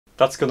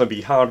That's gonna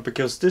be hard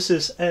because this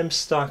is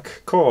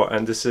M-Stack core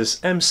and this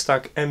is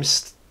M-Stack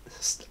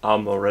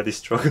I'm already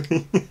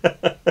struggling.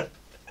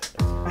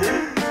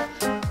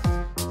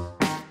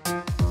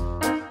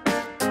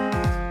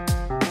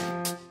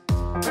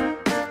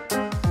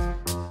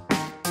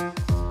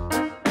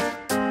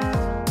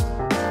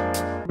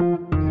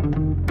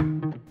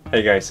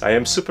 Hey guys, I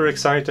am super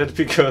excited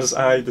because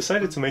I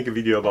decided to make a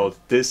video about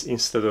this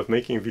instead of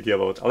making a video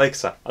about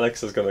Alexa.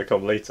 Alexa's gonna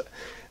come later.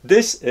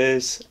 This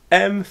is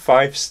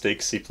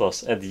M5StickC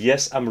Plus, and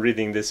yes, I'm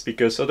reading this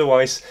because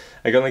otherwise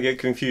I'm gonna get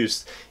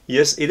confused.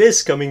 Yes, it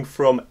is coming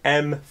from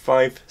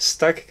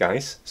M5Stack,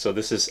 guys. So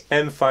this is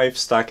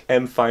M5Stack,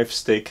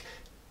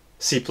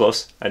 M5StickC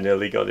Plus. I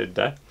nearly got it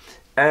there.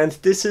 And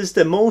this is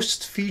the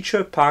most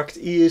feature-packed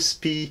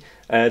ESP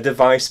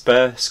device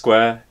per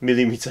square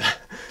millimeter.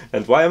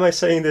 And why am I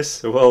saying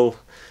this? Well,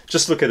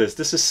 just look at this.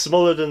 This is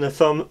smaller than a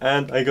thumb,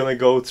 and I'm gonna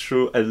go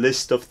through a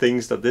list of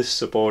things that this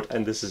support,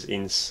 and this is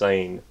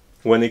insane.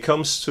 When it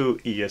comes to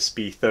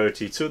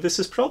ESP32, this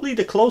is probably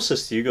the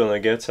closest you're gonna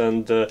get,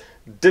 and the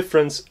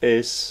difference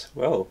is,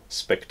 well,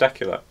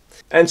 spectacular.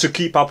 And to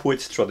keep up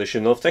with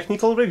traditional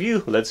technical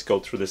review, let's go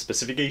through the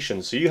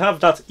specifications. So you have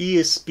that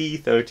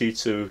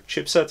ESP32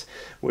 chipset,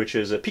 which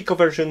is a Pico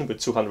version with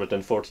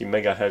 240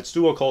 MHz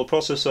dual-core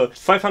processor,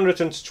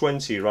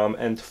 520 RAM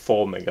and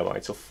 4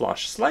 MB of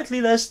flash. Slightly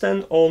less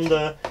than on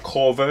the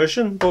core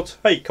version, but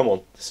hey, come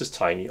on, this is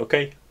tiny,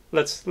 okay?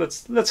 Let's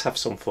have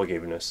some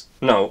forgiveness.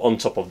 Now, on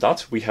top of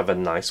that, we have a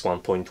nice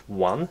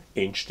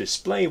 1.1-inch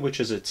display, which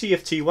is a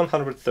TFT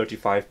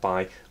 135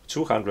 by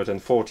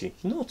 240.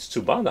 Not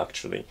too bad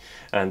actually.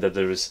 And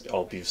there is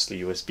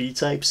obviously USB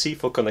Type-C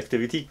for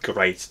connectivity.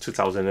 Great,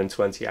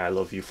 2020, I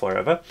love you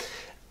forever.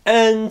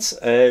 And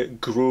a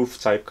Groove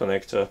type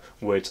connector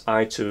with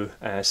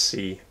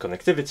I2C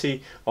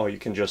connectivity, or you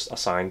can just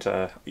assign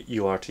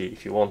UART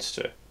if you want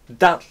to.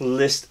 That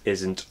list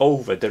isn't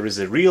over. There is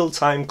a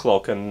real-time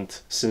clock, and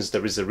since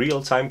there is a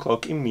real-time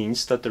clock, it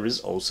means that there is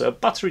also a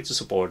battery to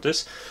support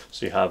this.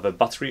 So you have a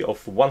battery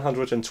of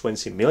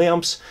 120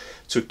 milliamps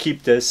to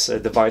keep this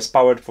device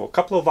powered for a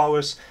couple of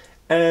hours,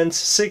 and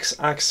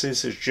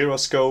 6-axis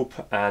gyroscope,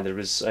 and there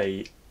is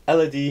a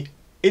LED,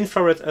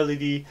 infrared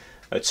LED,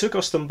 2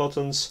 custom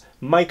buttons,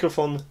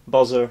 microphone,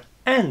 buzzer,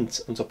 and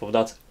on top of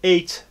that,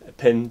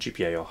 8-pin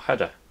GPIO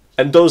header.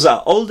 And those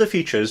are all the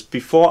features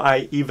before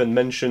I even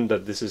mention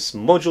that this is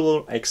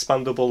modular,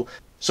 expandable.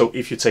 So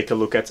if you take a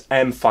look at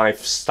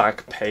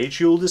M5Stack page,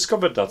 you'll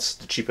discover that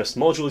the cheapest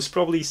module is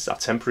probably a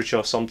temperature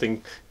or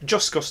something,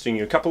 just costing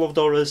you a couple of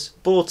dollars,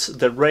 but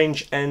the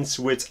range ends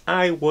with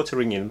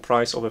eye-watering in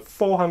price of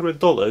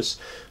 $400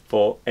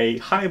 for a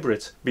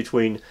hybrid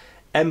between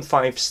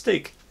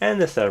M5Stick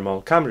and a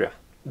thermal camera.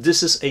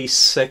 This is a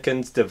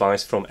second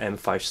device from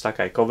M5Stack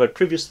I covered.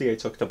 Previously I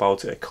talked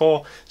about a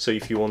core, so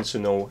if you want to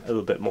know a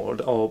little bit more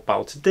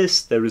about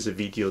this, there is a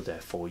video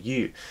there for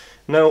you.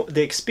 Now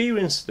the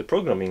experience, the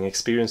programming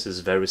experience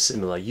is very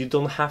similar. You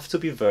don't have to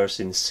be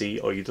versed in C,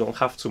 or you don't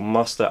have to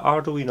master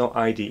Arduino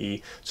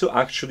IDE to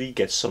actually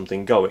get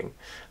something going.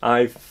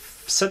 I've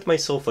set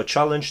myself a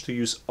challenge to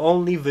use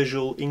only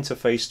visual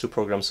interface to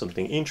program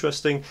something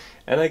interesting,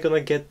 and I'm gonna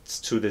get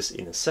to this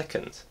in a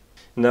second.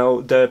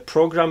 Now the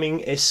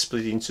programming is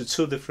split into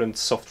 2 different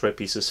software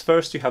pieces.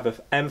 First you have an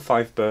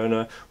M5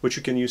 burner, which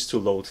you can use to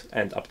load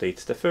and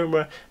update the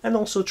firmware, and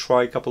also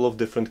try a couple of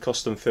different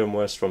custom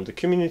firmwares from the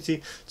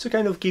community to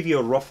kind of give you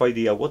a rough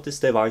idea what this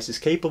device is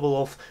capable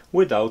of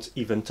without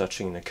even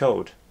touching the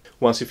code.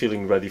 Once you're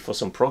feeling ready for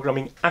some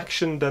programming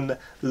action, then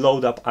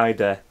load up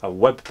either a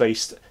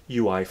web-based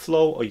UI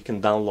flow, or you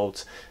can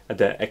download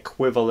the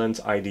equivalent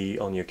IDE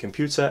on your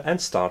computer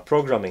and start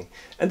programming.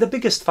 And the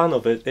biggest fun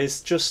of it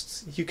is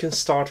just you can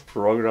start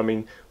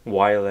programming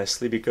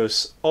wirelessly,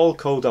 because all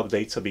code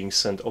updates are being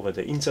sent over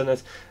the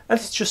internet, and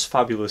it's just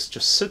fabulous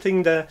just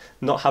sitting there,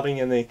 not having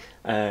any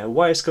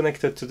wires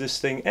connected to this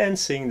thing, and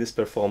seeing this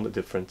perform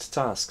different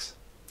tasks.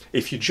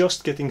 If you're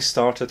just getting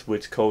started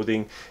with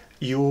coding,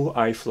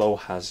 UIFlow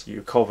has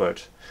you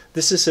covered.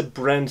 This is a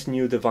brand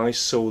new device,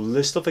 so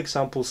list of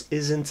examples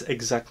isn't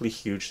exactly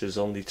huge. There's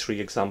only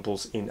 3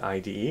 examples in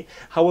IDE.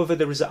 However,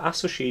 there is an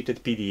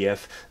associated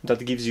PDF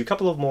that gives you a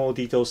couple of more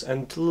details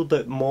and a little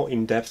bit more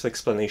in-depth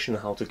explanation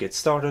how to get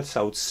started.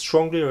 So I would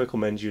strongly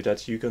recommend you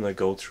that you're gonna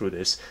go through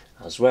this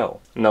as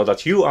well. Now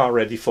that you are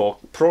ready for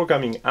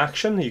programming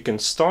action, you can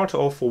start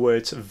off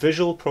with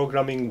visual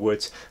programming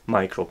with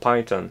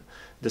MicroPython.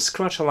 The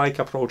Scratch-alike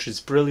approach is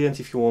brilliant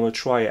if you want to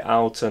try it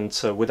out and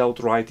without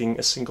writing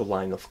a single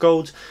line of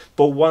code,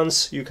 but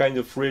once you kind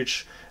of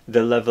reach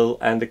the level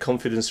and the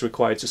confidence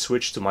required to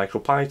switch to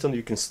MicroPython,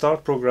 you can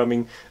start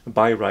programming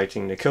by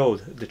writing the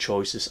code. The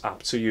choice is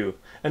up to you.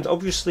 And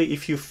obviously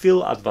if you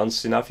feel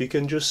advanced enough, you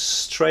can just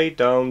straight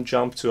down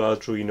jump to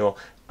Arduino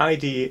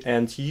IDE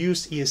and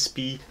use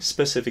ESP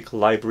specific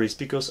libraries,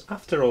 because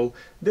after all,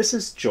 this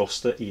is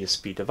just an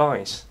ESP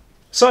device.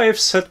 So I have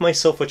set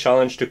myself a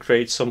challenge to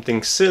create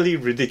something silly,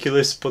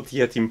 ridiculous, but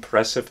yet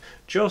impressive,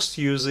 just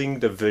using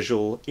the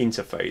visual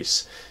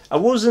interface. I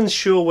wasn't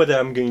sure whether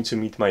I'm going to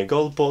meet my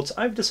goal, but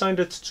I've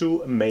decided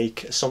to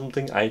make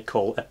something I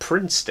call a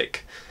print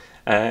stick.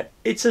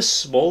 It's a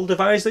small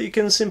device that you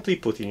can simply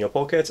put in your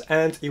pocket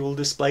and it will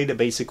display the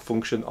basic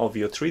function of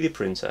your 3D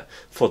printer.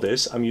 For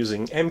this I'm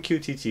using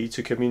MQTT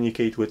to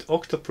communicate with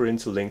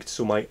Octoprint linked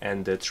to my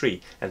Ender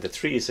 3. Ender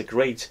 3 is a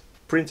great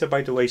printer,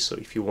 by the way, so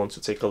if you want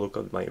to take a look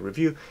at my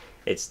review,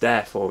 it's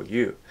there for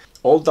you.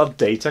 All that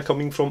data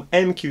coming from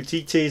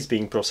MQTT is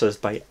being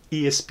processed by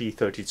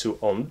ESP32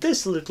 on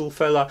this little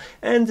fella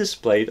and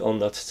displayed on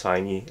that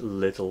tiny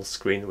little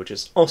screen, which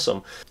is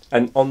awesome.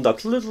 And on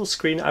that little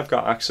screen I've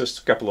got access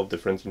to a couple of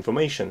different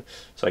information.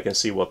 So I can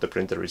see what the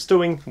printer is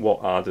doing,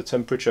 what are the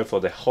temperature for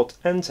the hot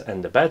end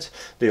and the bed.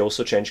 They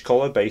also change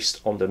color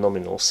based on the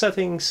nominal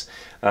settings.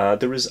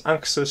 There is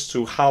access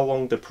to how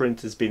long the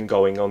print has been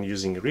going on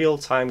using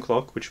real-time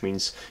clock, which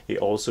means it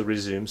also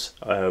resumes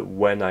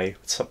when I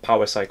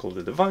power cycle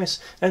the device.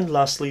 And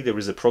lastly, there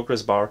is a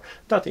progress bar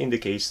that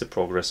indicates the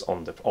progress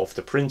of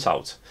the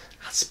printout.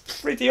 That's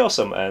pretty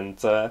awesome, and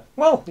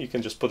well, you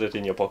can just put it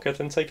in your pocket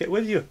and take it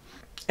with you.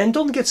 And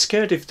don't get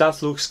scared if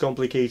that looks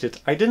complicated.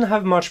 I didn't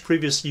have much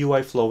previous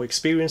UI flow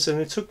experience and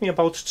it took me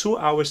about 2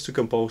 hours to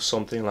compose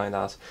something like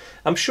that.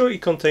 I'm sure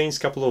it contains a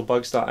couple of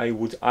bugs that I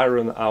would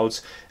iron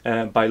out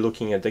by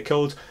looking at the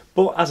code,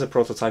 but as a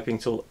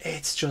prototyping tool,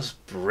 it's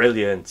just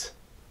brilliant.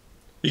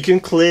 You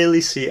can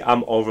clearly see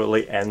I'm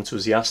overly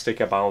enthusiastic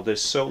about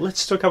this, so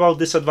let's talk about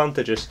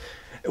disadvantages.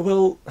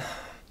 Well,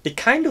 it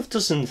kind of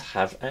doesn't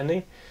have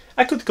any.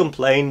 I could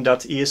complain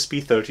that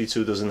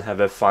ESP32 doesn't have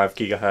a 5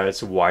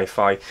 GHz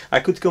Wi-Fi. I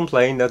could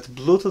complain that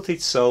Bluetooth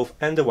itself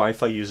and the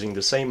Wi-Fi using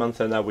the same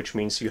antenna, which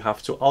means you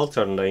have to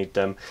alternate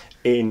them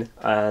in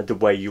the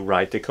way you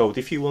write the code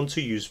if you want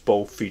to use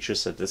both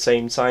features at the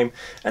same time.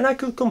 And I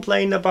could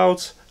complain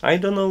about, I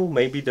don't know,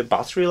 maybe the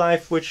battery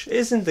life, which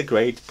isn't the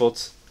great,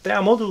 but there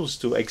are modules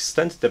to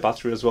extend the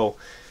battery as well.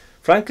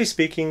 Frankly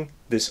speaking,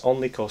 this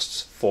only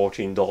costs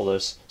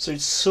 $14, so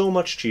it's so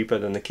much cheaper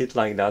than a kit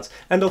like that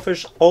and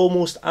offers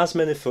almost as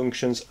many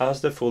functions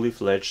as the fully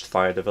fledged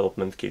Fire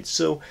development kit.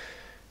 So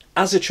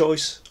as a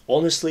choice,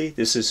 honestly,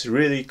 this is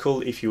really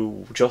cool if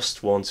you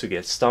just want to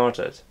get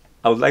started.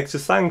 I would like to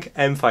thank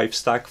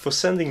M5StickC for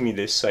sending me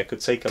this so I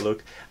could take a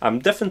look. I'm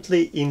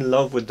definitely in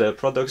love with their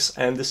products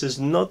and this is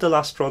not the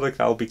last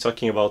product I'll be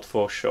talking about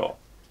for sure.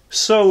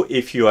 So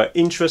if you are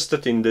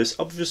interested in this,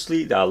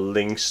 obviously there are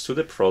links to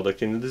the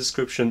product in the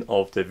description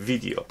of the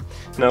video.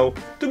 Now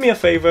do me a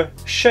favor,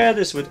 share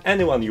this with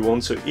anyone you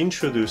want to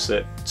introduce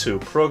it to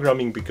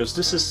programming, because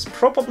this is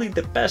probably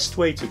the best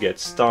way to get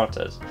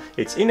started.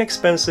 It's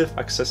inexpensive,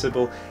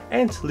 accessible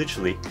and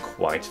literally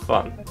quite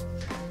fun.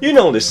 You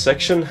know this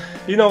section,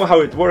 you know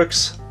how it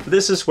works.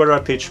 This is where I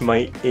pitch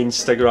my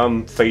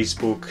Instagram,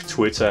 Facebook,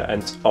 Twitter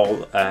and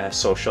all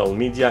social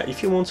media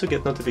if you want to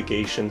get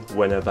notification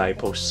whenever I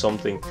post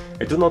something.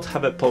 I do not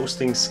have a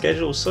posting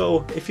schedule,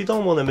 so if you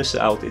don't want to miss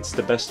it out, it's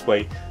the best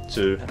way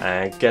to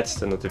get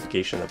the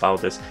notification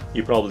about this.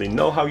 You probably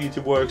know how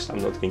YouTube works,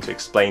 I'm not going to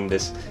explain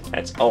this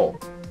at all.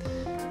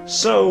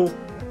 So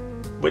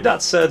with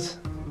that said,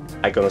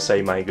 I'm gonna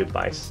say my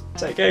goodbyes.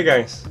 Take care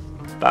guys,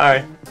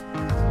 bye!